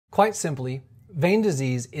Quite simply, vein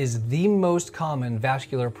disease is the most common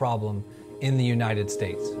vascular problem in the United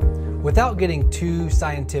States. Without getting too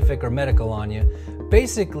scientific or medical on you,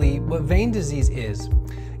 basically what vein disease is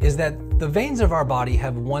that the veins of our body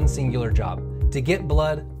have one singular job: to get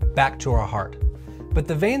blood back to our heart. But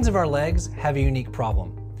the veins of our legs have a unique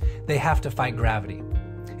problem. They have to fight gravity.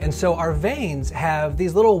 And so our veins have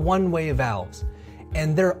these little one-way valves,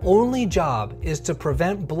 and their only job is to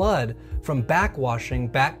prevent blood from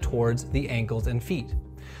backwashing back towards the ankles and feet.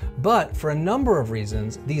 But for a number of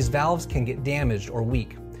reasons, these valves can get damaged or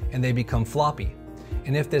weak, and they become floppy.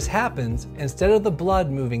 And if this happens, instead of the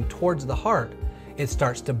blood moving towards the heart, it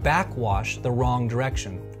starts to backwash the wrong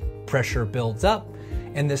direction. Pressure builds up,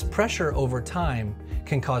 and this pressure over time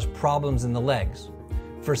can cause problems in the legs.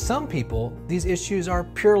 For some people, these issues are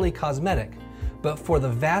purely cosmetic, but for the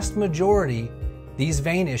vast majority, these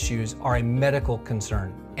vein issues are a medical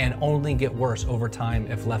concern and only get worse over time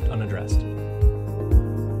if left unaddressed.